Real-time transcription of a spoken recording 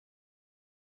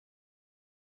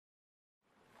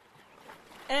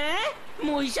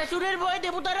মহিষাসুরের ভয়ে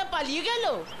দেবতারা পালিয়ে গেল?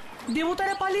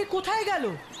 দেবতারা পালিয়ে কোথায় গেল?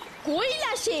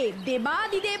 কৈলাসে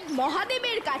দেবাদিদেব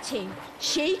মহাদেবের কাছে।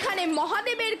 সেইখানে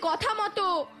মহাদেবের কথা মতো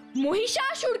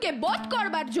মহিষাসুরকে বধ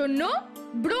করবার জন্য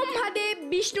ব্রহ্মাদেব,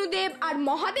 বিষ্ণুদেব আর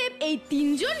মহাদেব এই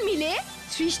তিনজন মিলে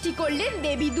সৃষ্টি করলেন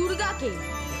দেবী দুর্গাকে।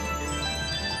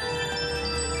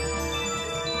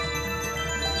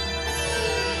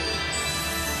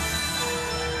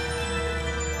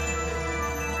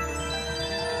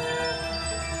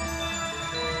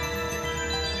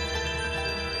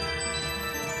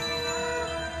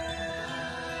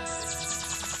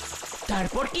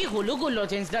 তারপর কি হলো গো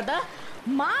লজেন্স দাদা?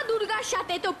 মা দুর্গার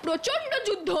সাথে তো প্রচন্ড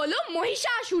যুদ্ধ হলো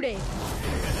মহিষাসুরে।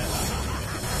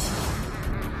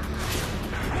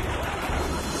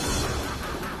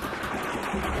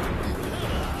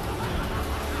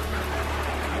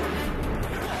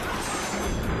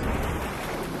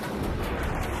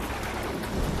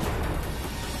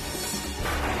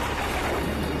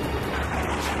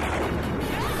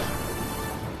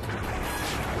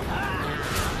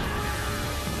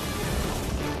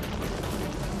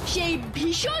 সেই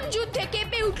ভীষণ যুদ্ধে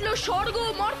কেঁপে উঠল স্বর্গ,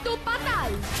 মর্ত,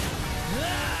 পাতাল।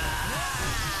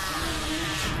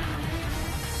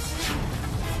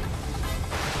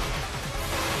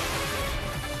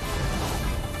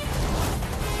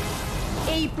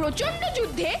 এই প্রচন্ড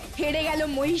যুদ্ধে হেরে গেল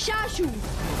মহিষাসুর।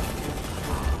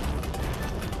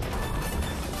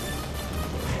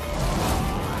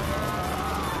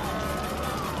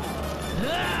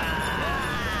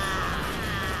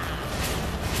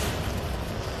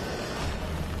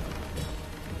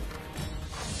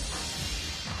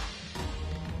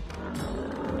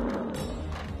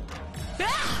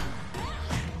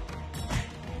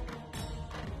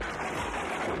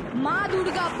 মা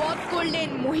দুর্গা বধ করলেন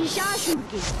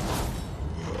মহিষাসুরকে।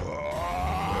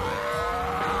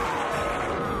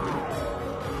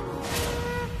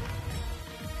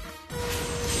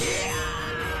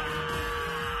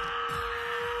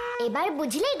 এবার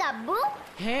বুঝলে গাব্বু?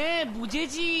 হ্যাঁ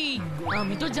বুঝেছি,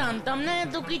 আমি তো জানতাম না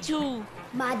এত কিছু।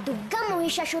 মা দুর্গা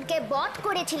মহিষাসুরকে বধ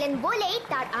করেছিলেন বলেই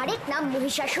তার আরেক নাম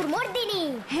মহিষাসুর মর্দিনী।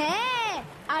 হ্যাঁ,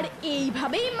 আর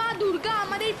এইভাবেই মা দুর্গা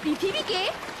আমাদের পৃথিবীকে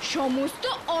সমস্ত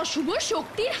অশুভ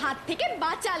শক্তির হাত থেকে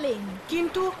বাঁচালেন।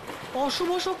 কিন্তু অশুভ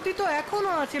শক্তি তো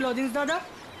এখনো আছে লজেন্স দাদা,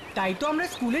 তাই তো আমরা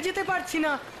স্কুলে যেতে পারছি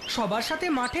না, সবার সাথে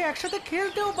মাঠে একসাথে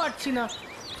খেলতেও পারছি না।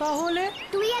 তাহলে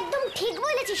তুই একদম ঠিক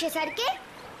বলেছিস স্যারকে,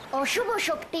 অশুভ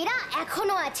শক্তিরা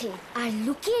এখনো আছে আর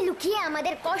লুকিয়ে লুকিয়ে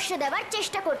আমাদের কষ্ট দেওয়ার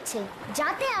চেষ্টা করছে,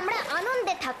 যাতে আমরা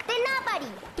আনন্দে থাকতে না পারি।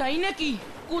 তাই নাকি?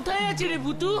 কোথায় আছে রে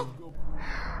ভুতু?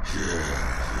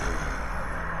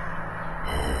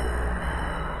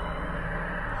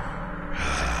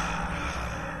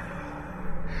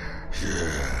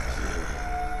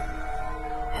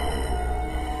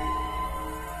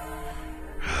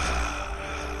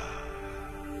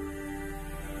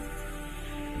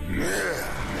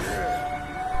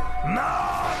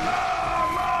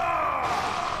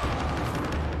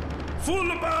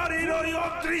 ফুলবাড়ির ওই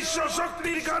অদৃশ্য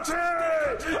শক্তির কাছে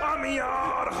আমি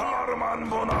আর হার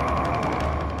মানব না।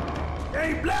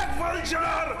 এই ব্ল্যাক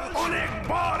ভালচার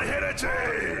অনেকবার হেরেছে,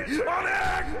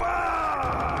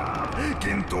 অনেকবার,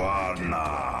 কিন্তু আর না,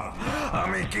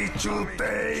 আমি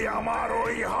কিছুতেই আমার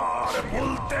ওই হার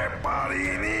ভুলতে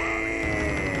পারিনি।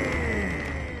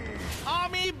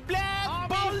 আমি ব্ল্যাক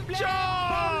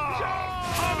ভালচার,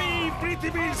 আমি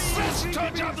পৃথিবীর শ্রেষ্ঠ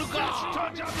জাদুকর।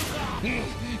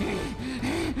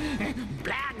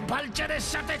 ব্ল্যাক ভালচারের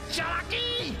সাথে চালাকি,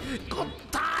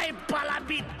 কোথায়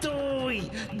পালাবি তুই?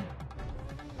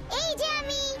 এই যে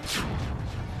আমি।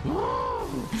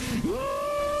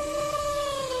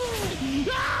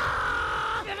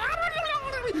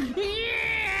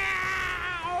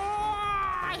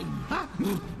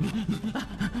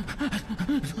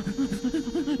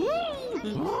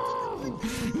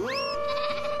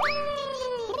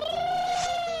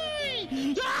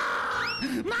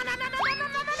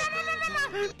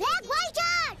 ব্ল্যাক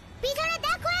ভালচার, পিছনে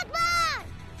দেখো একবার।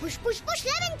 ফুসফুস ফুস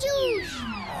লেমন জুস।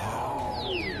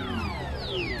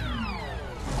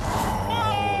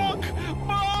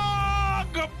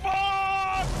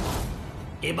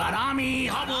 এবার আমি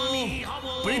হব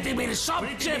পৃথিবীর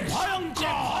সবচেয়ে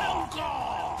ভয়ঙ্কর।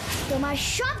 তোমার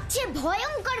সবচেয়ে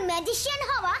ভয়ঙ্কর ম্যাজিশিয়ান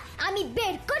হওয়া আমি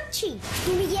বের করছি।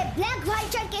 তুমি গিয়ে ব্ল্যাক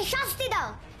ভালচারকে শাস্তি দাও।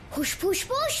 ফুসফুস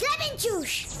ফুস লেমন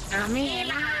জুস। আমি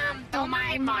এলাম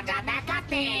তোমায় মজা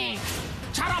দেখাতে।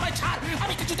 ছাড় ভাই ছাড়,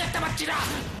 আমি কিছু দেখতে পাচ্ছি না।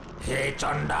 হে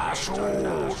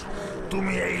চণ্ডাসুর,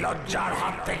 তুমি এই লজ্জার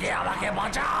হাত থেকে আমাকে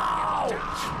বাঁচাও।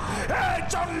 হে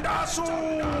চণ্ডাসুর,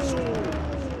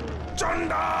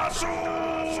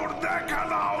 চণ্ডাসুর, দেখা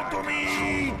দাও তুমি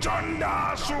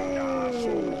চণ্ডাসুর।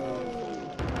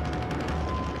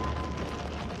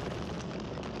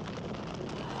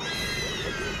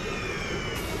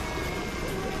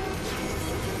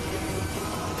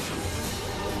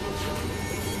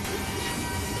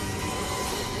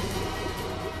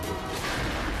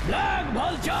 ব্ল্যাক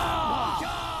ভালচার,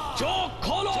 চোখ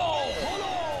খোলো,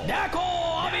 দেখো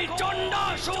আমি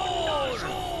চণ্ডাসুর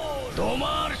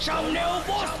তোমার সামনে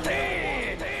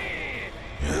উপস্থিত।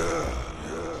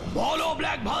 বলো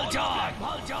ব্ল্যাক ভালচার,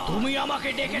 তুমি আমাকে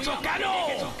ডেকেছো কেন?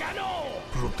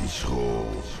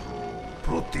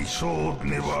 প্রতিশোধ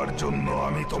নেবার জন্য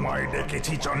আমি তোমায়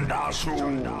ডেকেছি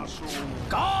চণ্ডাসুর।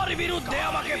 কার বিরুদ্ধে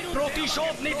আমাকে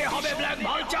প্রতিশোধ নিতে হবে ব্ল্যাক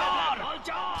ভালচার?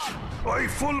 ওই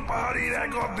ফুলপাহাড়ির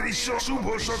এক অদৃশ্য শুভ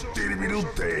শক্তির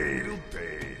বিরুদ্ধে,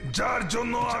 যার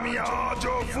জন্য আমি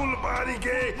আজও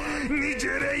ফুলপাহাড়িকে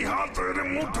নিজের এই হাতের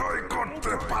মুঠোয়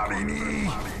করতে পারিনি।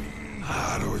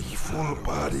 আর ওই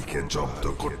ফুলপাহাড়িকে জব্দ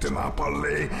করতে না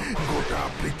পারলে গোটা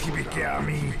পৃথিবীকে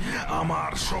আমি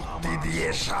আমার শক্তি দিয়ে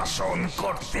শাসন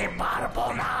করতে পারবো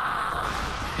না।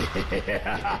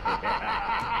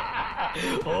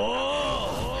 ও,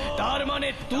 তার মানে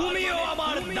তুমিও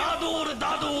আমার দাদুর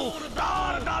দাদু,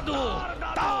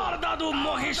 তার দাদু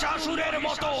মহিষাসুরের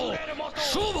মতো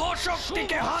শুভ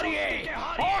শক্তিকে হারিয়ে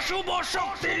অশুভ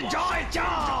শক্তির জয়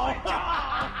চাও?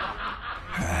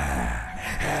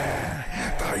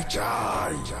 তাই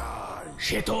চাই।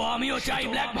 সে তো আমিও চাই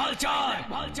ব্ল্যাক ভালচার।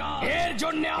 এর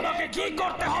জন্য আমাকে কি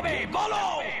করতে হবে বলো?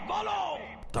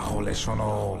 তাহলে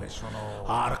শোনো,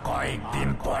 আর কয়েকদিন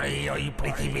পরেই ওই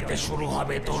পৃথিবীতে শুরু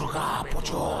হবে দুর্গা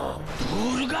পুজো।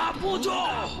 দুর্গা পুজো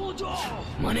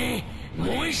মানে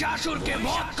মহিষাসুরকে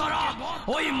বধ করা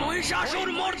ওই মহিষাসুর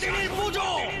মর্দিনীর পুজো?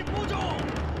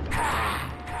 হ্যাঁ,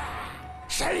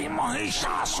 সেই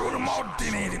মহিষাসুর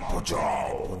মর্দিনীর পুজো।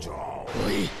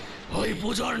 ওই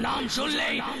পুজোর নাম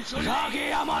শুনলেই রাগে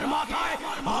আমার মাথায়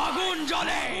আগুন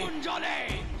জ্বলে।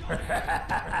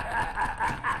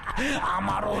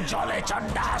 আমারও জলে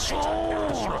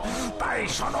চণ্ডাসুর। তাই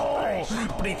শোনো,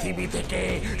 পৃথিবী থেকে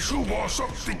শুভ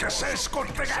শক্তিকে শেষ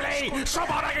করতে গেলে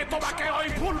সবার আগে তোমাকে ওই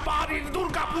ফুলবাড়ির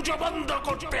দুর্গা পুজো বন্ধ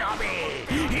করতে হবে।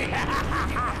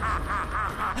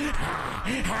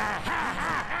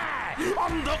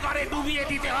 অন্ধকারে ডুবিয়ে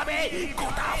দিতে হবে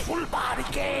গোটা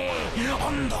ফুলবাড়িকে।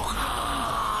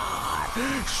 অন্ধকার,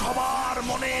 সবার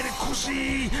মনের খুশি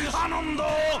আনন্দ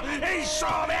এই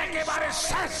সব একেবারে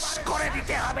শেষ করে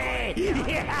দিতে হবে।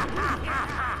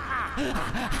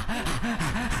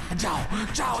 যাও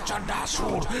যাও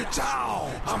চণ্ডাসুর, যাও,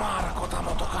 আমার কথা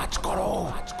মতো কাজ করো।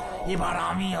 এবার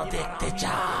আমিও দেখতে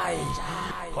চাই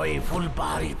ওই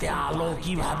ফুলবাড়িতে আলো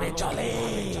কিভাবে চলে।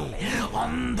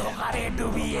 অন্ধকারে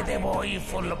ডুবিয়ে দেব ওই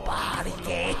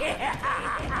ফুলবাড়িকে,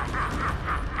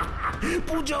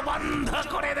 পুজো বন্ধ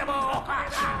করে দেব,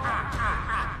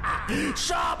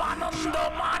 সব আনন্দ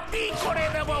মাটি করে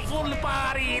দেব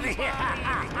ফুলবাড়ির।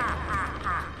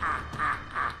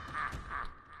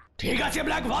 ঠিক আছে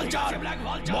ব্ল্যাক ভালচার,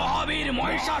 মহাবীর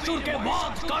মহিষাসুরকে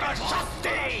বধ করার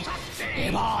শাস্তি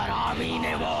এবার আমি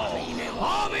নেব।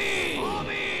 আমি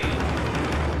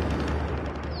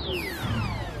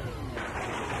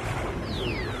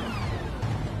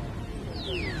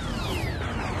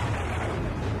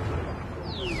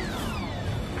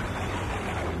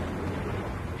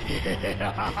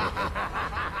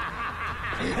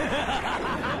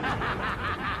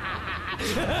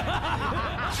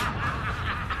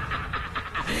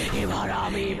এবার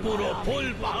আমি পুরো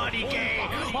ফুলপাহাড়িকে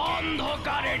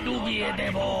অন্ধকারে ডুবিয়ে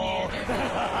দেব।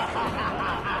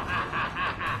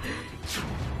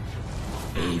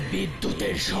 এই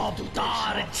বিদ্যুতের সব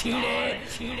তার ছিঁড়ে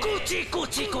কুচি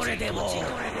কুচি করে দেব।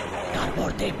 তারপর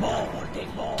দেখব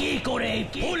কি করে এই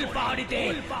ফুলপাহাড়িতে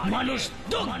মানুষ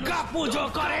দুর্গা পুজো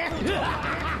করে।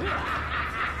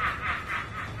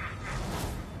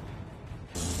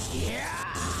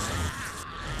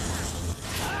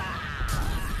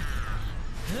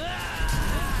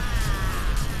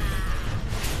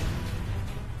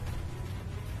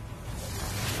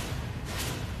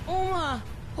 ওমা,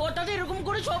 হঠাৎ এরকম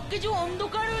করে সবকিছু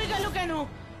অন্ধকার হয়ে গেল কেন?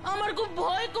 আমার খুব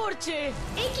ভয় করছে।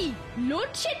 এ কি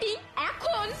লোডশেডিং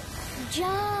এখন?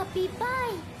 যা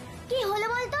পিপাই, কি হলো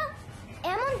বলতো?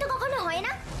 এমন তো কখনো হয়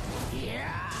না।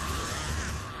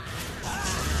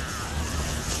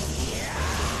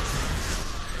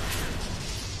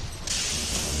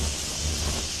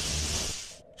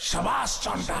 সাবাস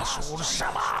চণ্ডাসুর,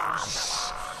 সাবাস।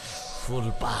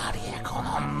 ফুলপাহাড়ি এখন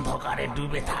অন্ধকারে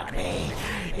ডুবে থাকবে।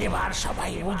 এবার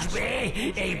সবাই বুঝবে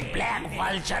এই ব্ল্যাক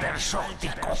ভালচারের শক্তি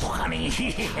কতখানি।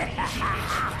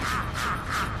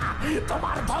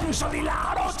 তোমার ধ্বংসলীলা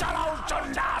আরো চালাও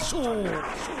চণ্ডাসুর।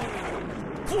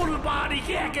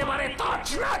 ফুলপাহাড়িকে একেবারে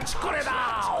তছনছ করে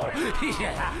দাও।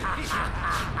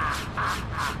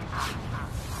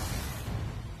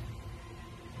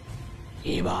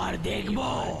 এবার দেখব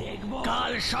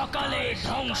কাল সকালে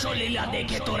ধ্বংসলীলা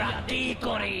দেখে তোরা কি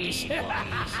করিস।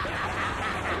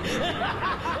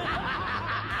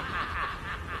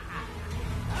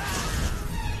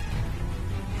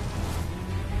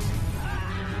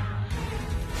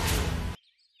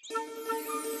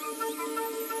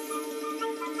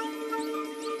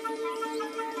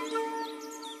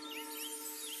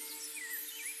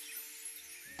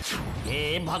 হে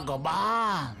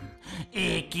ভগবান, এ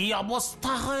কি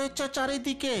অবস্থা হয়েছে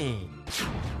চারিদিকে?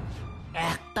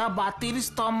 একটা বাতির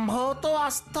স্তম্ভ তো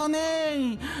আস্ত নেই,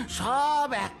 সব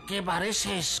একেবারে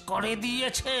শেষ করে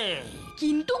দিয়েছে।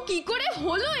 কিন্তু কি করে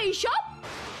হলো এইসব?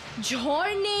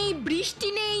 ঝড় নেই, বৃষ্টি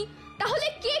নেই, তাহলে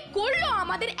কে করলো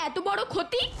আমাদের এত বড়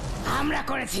ক্ষতি? আমরা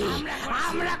করেছি,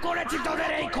 আমরা করেছি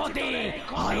তোদের এই ক্ষতি।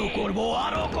 আরো করব,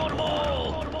 আরো করব।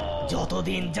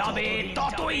 যতদিন যাবে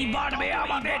ততই বাড়বে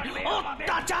আমাদের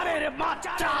অত্যাচারের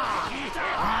মাত্রা।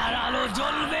 আর আলো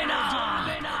জ্বলবে না,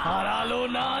 আর আলো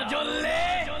না জ্বললে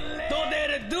তোদের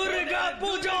দুর্গা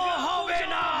পুজো হবে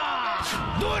না,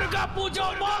 দুর্গা পুজো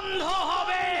বন্ধ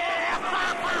হবে।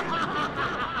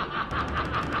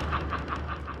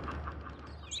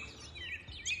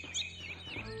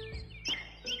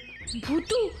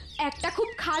 ভূতু, একটা খুব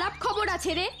খারাপ খবর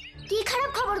আছে রে। কি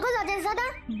খারাপ খবর গো লজেন্স দাদা?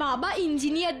 বাবা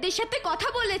ইঞ্জিনিয়ারদের সাথে কথা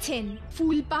বলেছেন।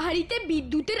 ফুলপাহাড়িতে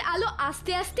বিদ্যুতের আলো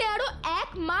আস্তে আস্তে আরো 1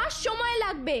 মাস সময়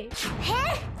লাগবে।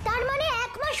 হ্যাঁ, তার মানে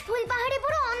 1 মাস ফুলপাহাড়ি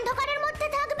পুরো অন্ধকারের মধ্যে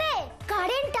থাকবে।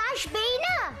 কারেন্ট আসবেই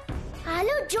না,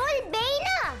 আলো জ্বলবেই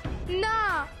না। না,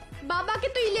 বাবাকে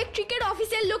তো ইলেকট্রিকের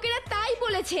অফিসের লোকেরা তাই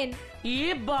বলেছেন। এ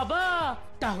বাবা,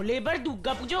 তাহলে এবার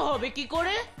দুর্গাপুজো হবে কি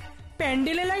করে?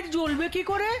 প্যান্ডেলে লাইট জ্বলবে কি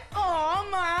করে? ও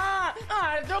মা,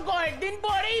 আর তো কয়েকদিন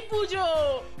পরেই পুজো।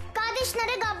 কাঁদিস না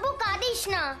রে গাব্বু, কাঁদিস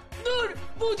না। দূর,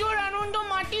 পুজোর আনন্দ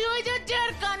মাটি হয়ে যাচ্ছে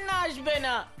আর কান্না আসবে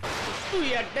না। তুই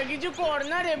একটা কিছু কর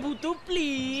না রে ভূতু,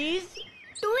 প্লিজ।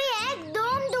 তুই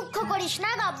একদম দুঃখ করিস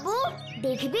না গাব্বু,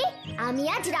 দেখবি আমি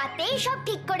আজ রাতেই সব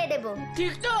ঠিক করে দেব।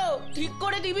 ঠিক তো? ঠিক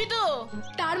করে দিবি তো?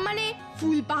 তার মানে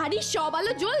ফুলপাহাড়ির সব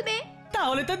আলো জ্বলবে।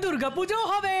 তাহলে তো দুর্গাপুজো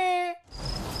হবে।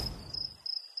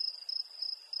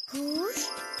 ফুস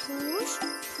ফুস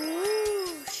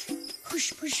ফুস ফুস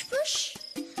ফুস ফুস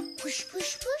ফুস ফুস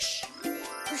ফুস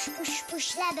ফুস ফুস ফুস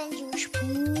লেমন জুস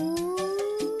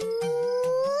ফুস।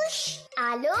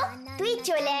 আলো, তুই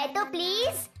চলে আয় তো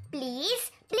প্লিজ, প্লিজ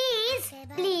প্লিজ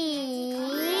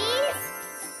প্লিজ।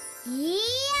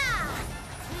 ইয়া!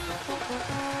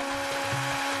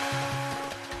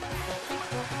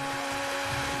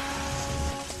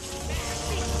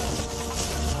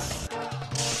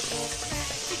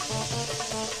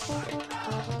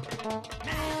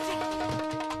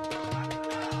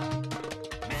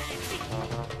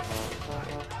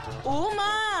 ও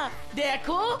মা,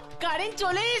 দেখো কারেন্ট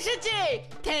চলে এসেছে।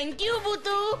 Thank you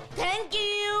ভূতু, thank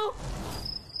you.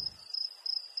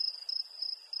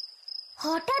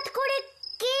 হঠাৎ করে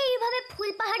কে এইভাবে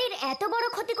ফুলপাহাড়ির এত বড়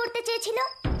ক্ষতি করতে চেয়েছিল?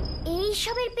 এই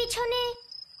সবের পিছনে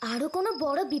আরো কোনো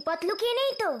বড় বিপদ লুকিয়ে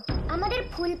নেই তো? আমাদের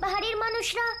ফুলপাহাড়ির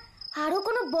মানুষরা আরো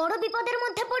কোনো বড় বিপদের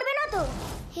মধ্যে পড়বে না তো?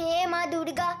 হে মা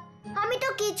দুর্গা, আমি তো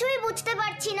কিছুই বুঝতে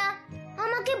পারছি না।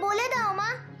 আমাকে বলে দাও মা,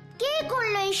 কে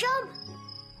করলো এইসব?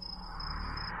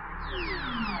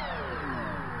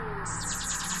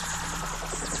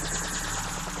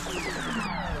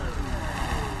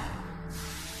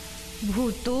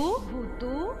 ভূতু,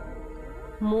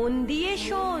 মন দিয়ে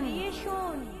শোন।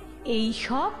 এই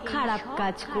সব খারাপ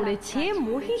কাজ করেছে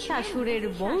মহিষাসুরের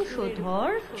বংশধর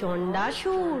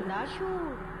চণ্ডাসুর।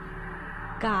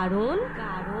 কারণ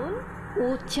ও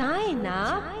চায় না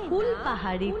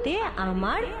ফুলপাহাড়িতে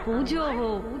আমার পুজো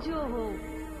হোক।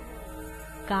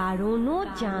 কারণ ও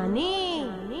জানে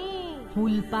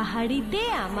ফুলপাহাড়িতে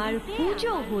আমার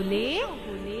পুজো হলে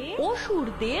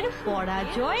অসুরদের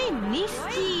পরাজয়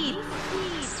নিশ্চিত।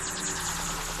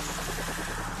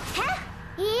 হ্যাঁ,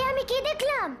 আমি কি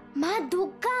দেখলাম? মা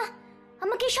দুর্গা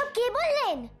আমাকে সব কে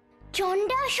বললেন?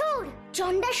 চণ্ডাসুর,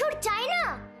 চণ্ডাসুর চায় না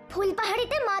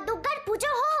ফুলপাহাড়িতে মা দুর্গার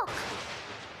পুজো হোক।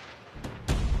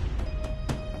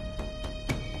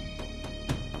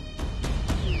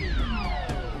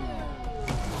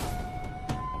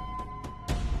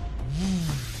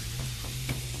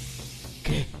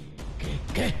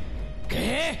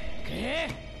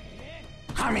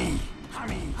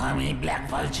 আমি ব্ল্যাক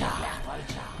ভালচার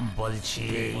বলছি।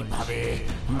 এইভাবে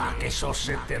নাকে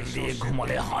সর্ষের তেল দিয়ে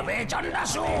ঘুমলে হবে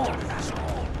চন্ডাসুর?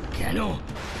 কেন,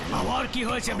 আবার কি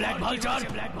হয়েছে ব্ল্যাক ভালচার?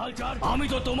 আমি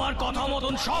তো তোমার কথা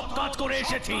মতন সব কাজ করে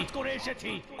এসেছি।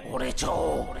 করেছো,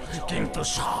 কিন্তু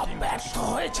সব ব্যর্থ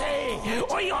হয়েছে।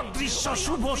 ওই অদৃশ্য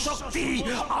শুভ শক্তি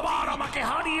আবার আমাকে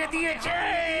হারিয়ে দিয়েছে।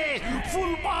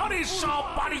 ফুলপাহাড়ির সব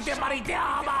বাড়িতে বাড়িতে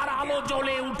আবার আলো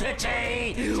জ্বলে উঠেছে।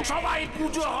 সবাই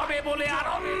পুজো হবে বলে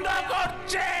আনন্দ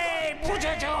করছে,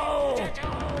 বুঝেছো?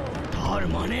 তার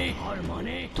মানে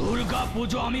দুর্গা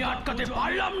পুজো আমি আটকাতে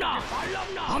পারলাম না,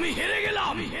 আমি হেরে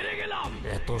গেলাম।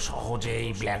 এত সহজেই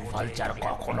ব্ল্যাক ভালচার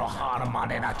কখনো হার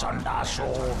মানে না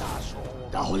চন্ডাসুর।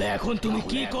 তাহলে এখন তুমি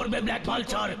কি করবে ব্ল্যাক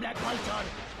ভালচার?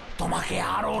 তোমাকে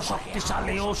আরো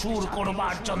শক্তিশালী অসুর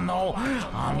করবার জন্য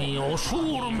আমি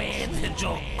অসুর মেধ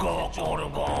যজ্ঞ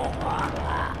করব।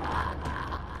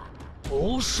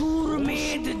 অসুর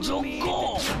মেধ যজ্ঞ?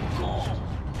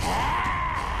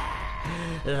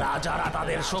 রাজারা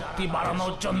তাদের শক্তি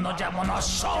বাড়ানোর জন্য যেমন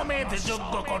অশ্বমেধ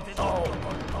যজ্ঞ করত,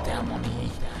 তেমনি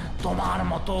তোমার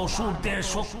মতো অসুরদের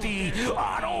শক্তি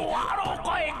আরো আরো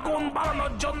কয়েক গুণ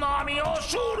বাড়ানোর জন্য আমি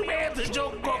অসুর মেধ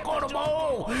যজ্ঞ করব,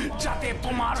 যাতে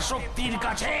তোমার শক্তির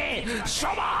কাছে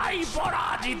সবাই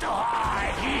পরাজিত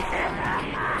হয়।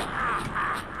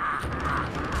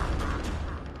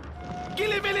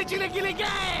 গিলে বেলে চিলে গিলে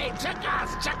গে ঝাকাস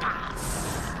ঝাকাস,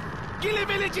 গিলে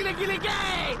বেলে চিলে গিলে গে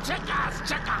ঝাকাস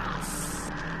ঝাকাস।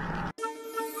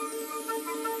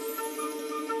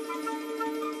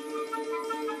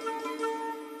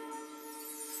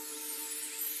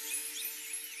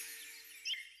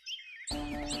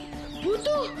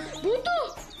 ভূতু, ভূতু,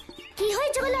 কি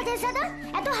হয়েছে বলো দাদা?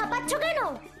 এত হাঁপাচ্ছ কেন?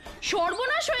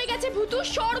 সর্বনাশ হয়ে গেছে ভূতু,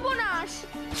 সর্বনাশ।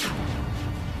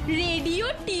 রেডিও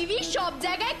টিভি সব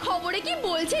জায়গায় খবরে কি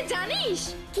বলছে জানিস?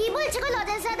 কি বলছে গো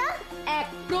লজেন্স দাদা? এক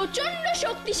প্রচন্ড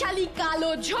শক্তিশালী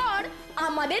কালো ঝড়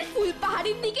আমাদের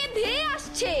ফুলপাহাড়ির দিকে ধেয়ে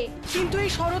আসছে। কিন্তু এই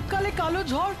শরৎকালে কালো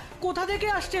ঝড় কোথা থেকে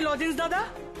আসছে লজেন্স দাদা?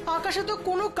 আকাশে তো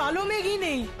কোনো কালো মেঘই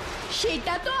নেই।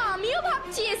 সেটা তো আমিও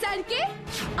ভাবছি স্যারকে।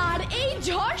 আর এই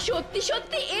ঝড় সত্যি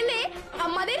সত্যি এলে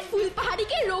আমাদের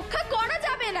ফুলপাহাড়িকে রক্ষা করা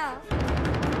যাবে না।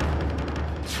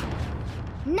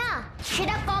 না,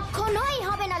 সেটা কখনোই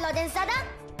হবে না লজেন্স দাদা।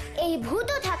 এই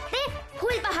ভূতু থাকতে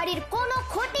ফুলপাহাড়ির কোনো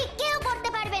ক্ষতি কেউ করতে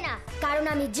পারবে না, কারণ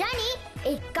আমি জানি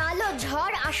এই কালো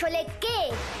ঝড় আসলে কে।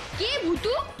 কে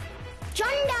ভূতু?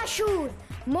 চন্ডাসুর,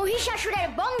 মহিষাসুরের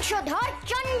বংশধর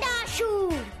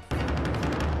চন্ডাসুর।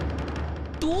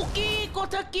 তোকে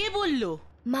কথা কে বললো?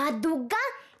 মা দুর্গা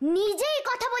নিজেই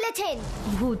কথা বলেছেন।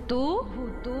 ভূতু,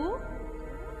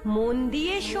 মন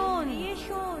দিয়ে শোন।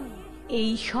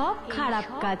 এই সব খারাপ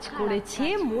কাজ করেছে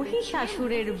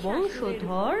মহিষাসুরের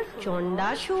বংশধর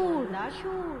চন্ডাসুর।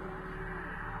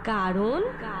 কারণ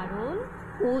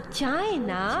ও চায়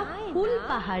না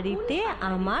ফুলপাহাড়িতে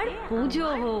আমার পুজো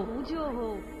হোক।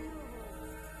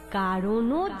 কারণ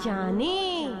ও জানে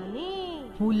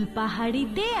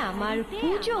ফুলপাহাড়িতে আমার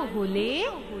পুজো হলে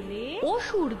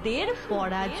অসুরদের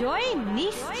পরাজয়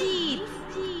নিশ্চিত।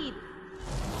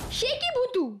 সে কি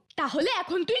ভূতু? তাহলে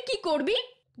এখন তুই কি করবি?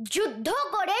 যুদ্ধ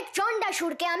করে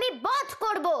চন্ডাসুরকে আমি বধ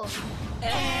করব।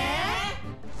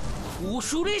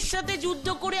 অসুরের সাথে যুদ্ধ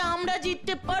করে আমরা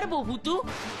জিততে পারবো ভূতু?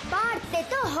 পারতে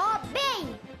তো হবেই।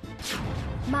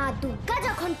 মা দুর্গা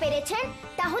যখন পেরেছেন,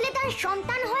 তাহলে তার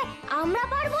সন্তান হয় আমরা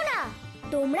পারবো না?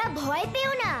 তোমরা ভয়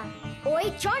পেও না, ওই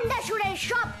চন্ডাসুরের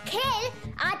সব খেল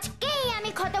আজকেই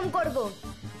আমি খতম করব।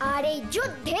 আর এই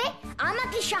যুদ্ধে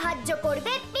আমাকে সাহায্য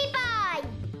করবে পিপাই।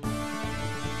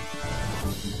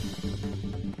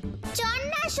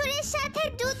 চন্ডাসুরের সাথে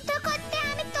যুদ্ধ করতে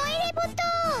আমি তৈরি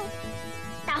ভূতু।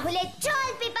 তাহলে চল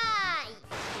পিপাই।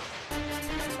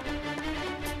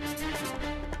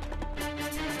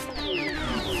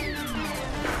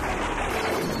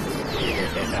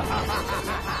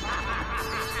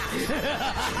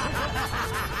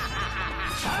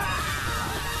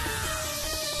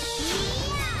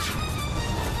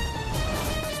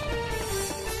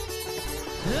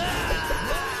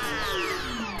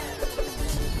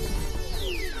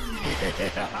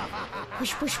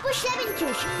 পুশ পুশ পুশ লেমন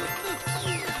চুষ।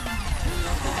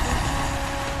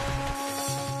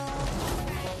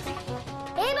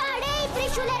 এবার এই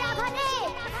ত্রিশূলের আঘাতে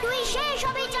তুই শেষ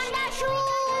হবি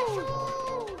চন্ডাসুর।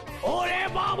 ওরে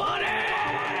বাবা রে,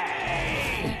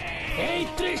 এই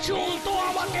ত্রিশূল তো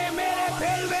আমাকে মেরে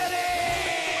ফেলবে রে।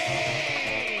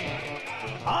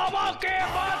 আমাকে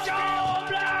বাঁচাও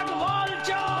ব্ল্যাক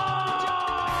ভালচার।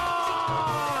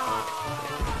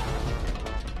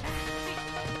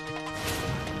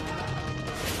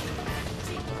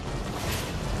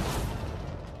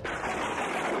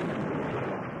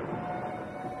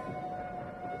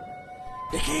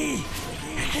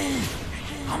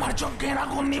 আমার যজ্ঞের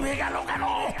আগুন নিভে গেল কেন?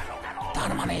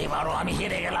 তার মানে এবারও আমি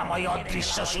হেরে গেলাম ওই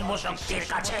অদৃশ্য শুভ শক্তির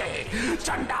কাছে।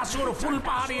 চণ্ডাসুর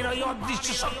ফুলপাহাড়ির ওই অদৃশ্য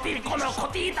শক্তির কোনো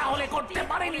ক্ষতি তাহলে করতে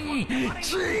পারেনি।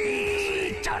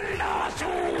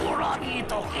 চণ্ডাসুর, আমি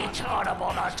তোকে ছাড়বো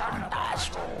না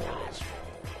চণ্ডাসুর।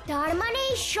 তার মানে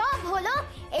এই সব হলো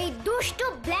এই দুষ্টু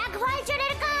ব্ল্যাক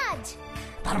ভাইচারের কাজ।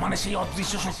 তার মানে সেই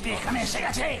অদৃশ্য শক্তি এখানে এসে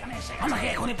গেছে। আমাকে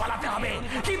এখনই পালাতে হবে,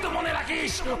 কিন্তু মনে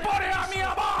রাখিস পরে আমি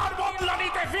আবার বদলা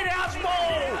নিতে ফিরে আসবো।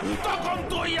 তখন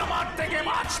তুই আমার থেকে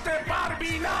বাঁচতে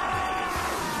পারবি না।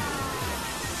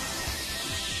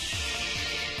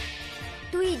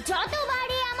 তুই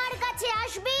যতবারই আমার কাছে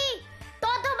আসবি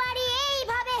ততবারই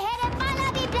এইভাবে হেরে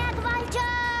পালাবি ব্ল্যাক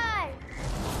ভাইচার।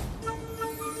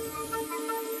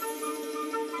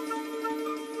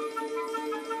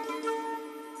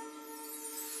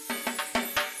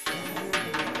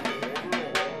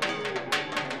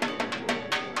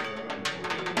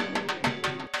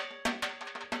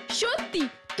 সত্যি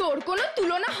তোর কোনো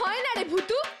তুলনা হয় না রে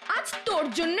ভূতু। আজ তোর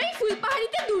জন্যই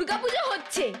ফুলপাহাড়িতে দুর্গাপূজা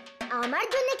হচ্ছে। আমার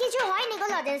জন্য কিছু হয়নি গো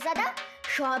লজেন্স দাদা,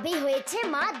 সবই হয়েছে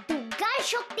মা দুর্গার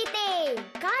শক্তিতে।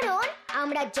 কারণ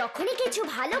আমরা যখনই কিছু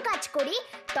ভালো কাজ করি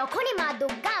তখনই মা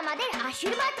দুর্গা আমাদের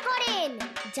আশীর্বাদ করেন,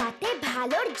 যাতে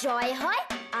ভালোর জয় হয়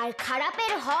আর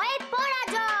খারাপের হয়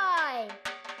পরাজয়।